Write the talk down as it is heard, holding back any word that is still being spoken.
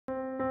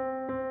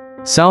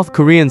South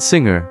Korean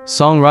singer,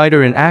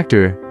 songwriter and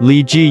actor,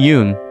 Lee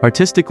Ji-yoon,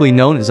 artistically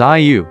known as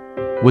IU,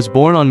 was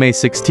born on May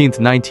 16,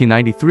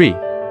 1993.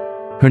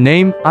 Her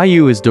name,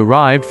 IU, is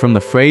derived from the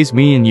phrase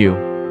me and you,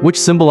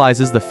 which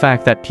symbolizes the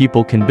fact that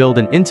people can build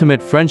an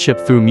intimate friendship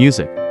through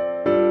music.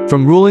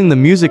 From ruling the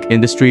music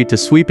industry to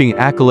sweeping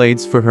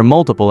accolades for her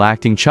multiple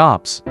acting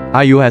chops,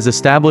 IU has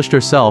established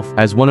herself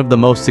as one of the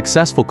most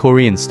successful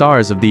Korean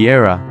stars of the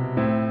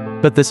era.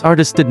 But this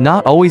artist did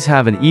not always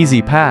have an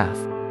easy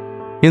path.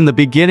 In the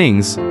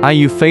beginnings,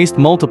 IU faced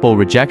multiple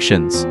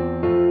rejections.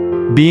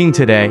 Being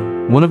today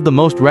one of the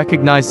most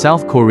recognized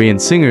South Korean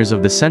singers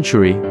of the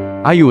century,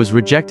 IU was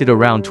rejected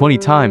around 20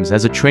 times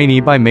as a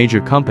trainee by major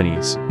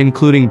companies,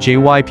 including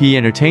Chevere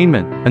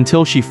Entertainment,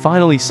 until she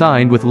finally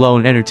signed with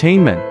Lone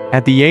Entertainment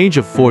at the age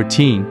of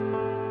 14.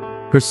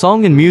 Her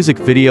song and music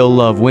video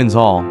Love Wins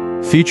All,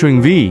 featuring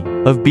V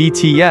of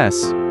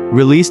BTS,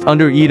 released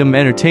under Edom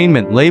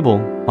Entertainment label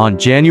on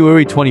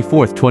January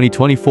 24,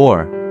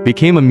 2024,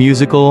 became a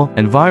musical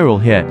and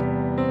viral hit.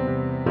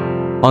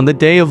 On the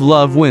day of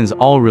Love Wins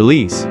All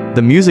release,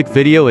 the music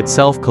video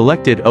itself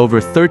collected over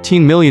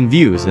 13 million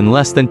views in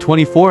less than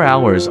 24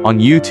 hours on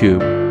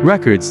YouTube,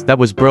 records that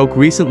was broke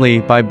recently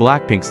by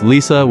Blackpink's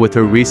Lisa with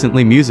her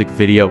recently music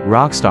video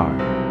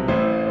Rockstar.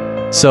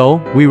 So,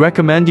 we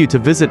recommend you to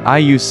visit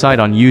IU's site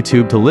on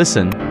YouTube to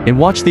listen and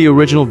watch the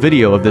original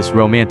video of this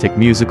romantic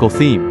musical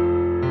theme.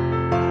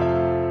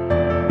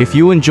 If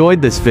you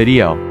enjoyed this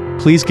video,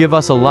 please give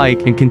us a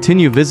like and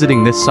continue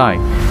visiting this site,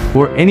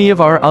 or any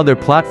of our other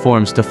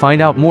platforms to find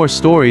out more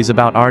stories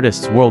about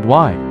artists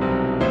worldwide.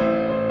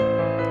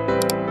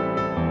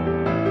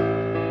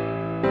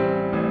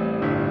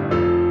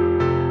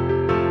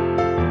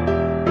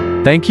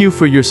 Thank you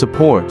for your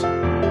support.